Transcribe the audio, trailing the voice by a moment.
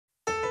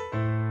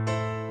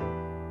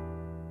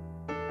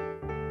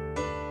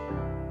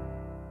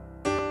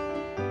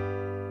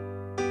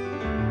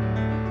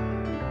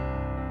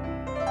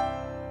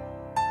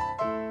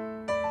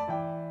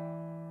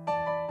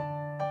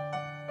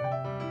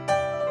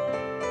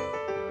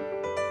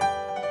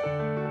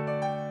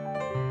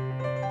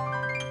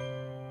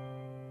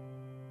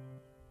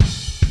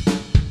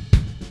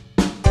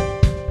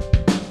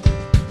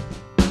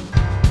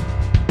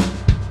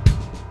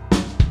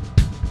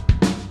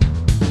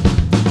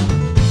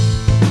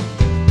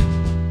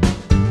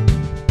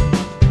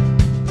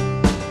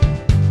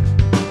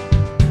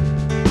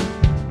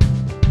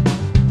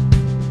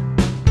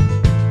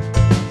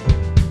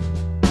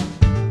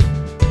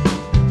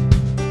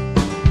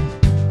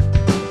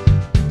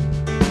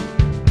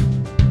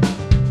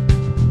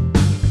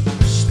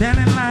stand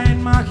in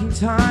line, marking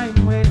time,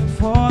 waiting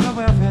for the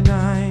welfare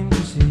dime. You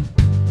see,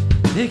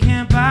 they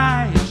can't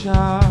buy a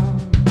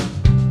job.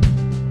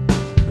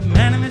 The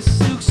man in the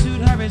silk suit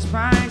hurries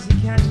by as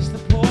he catches the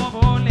poor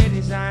old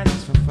lady's eyes.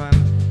 It's for fun.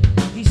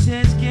 He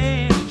says,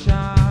 get a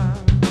job.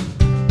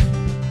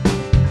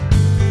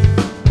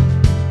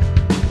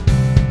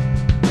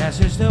 That's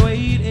just the way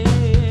it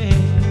is.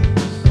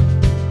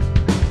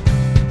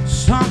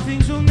 Some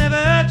things will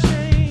never change.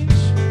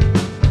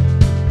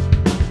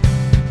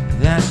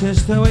 That's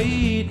just the way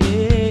it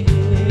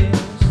is.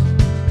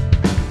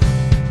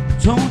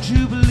 Don't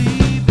you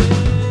believe it?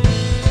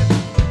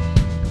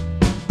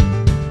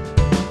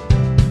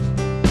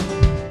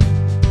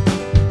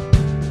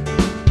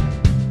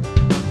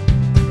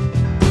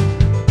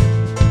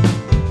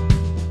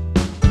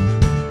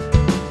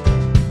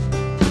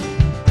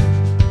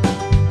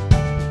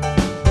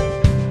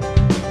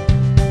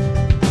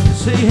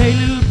 Say, hey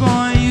little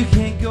boy, you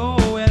can't go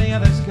where the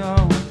others go,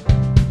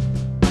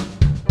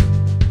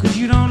 'cause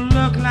you don't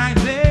look like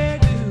they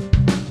do.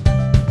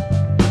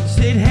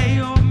 Said,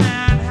 hey old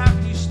man, how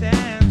can you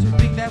stand to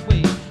think that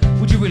way?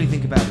 Would you really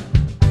think about it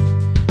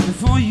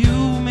before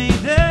you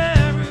made the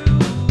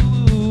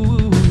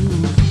rules?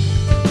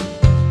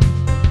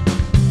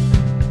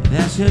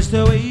 That's just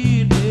the way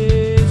it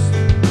is.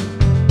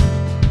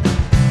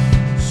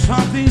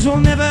 Some things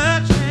will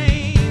never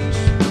change.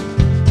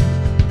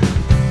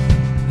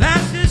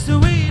 That's just the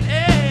way it is.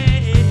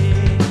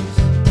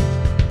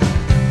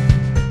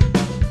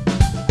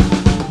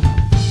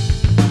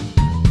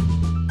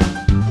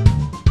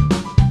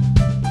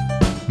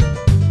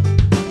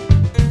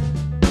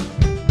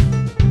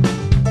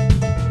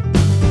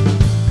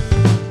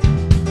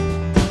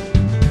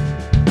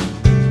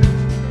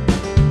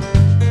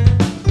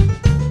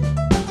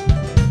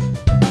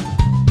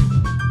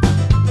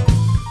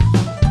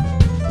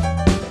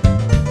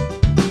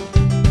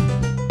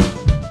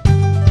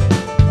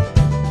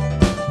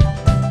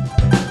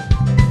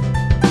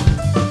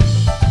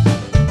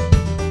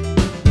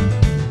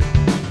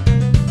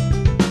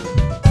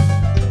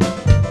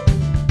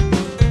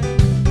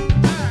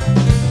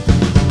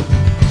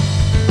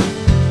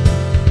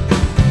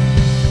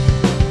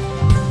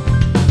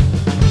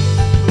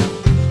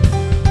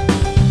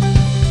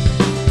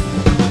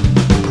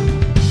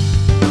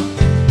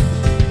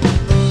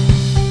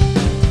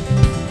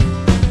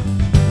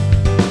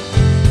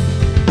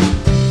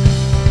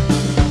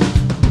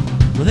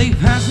 Well, they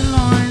passed a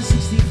law in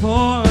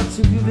 '64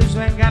 to give this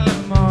man got a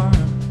little more.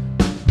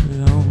 It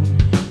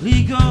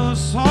only goes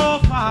so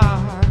far.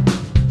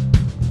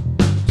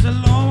 So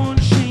alone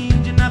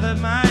change another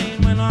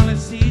mind when all it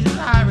sees is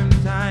hiring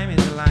time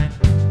is a line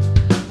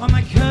on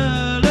my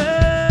color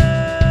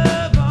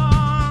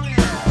bong.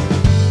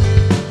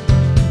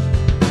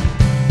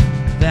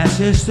 That's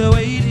just the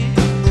way it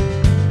is.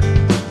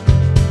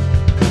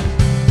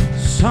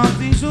 Some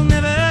things will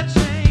never change.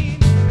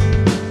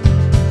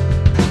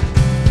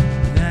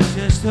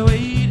 Just the way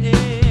it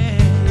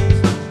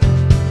is.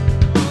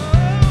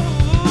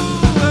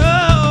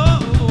 Oh,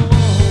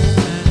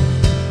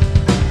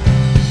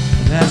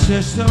 that's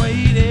just the way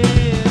it is.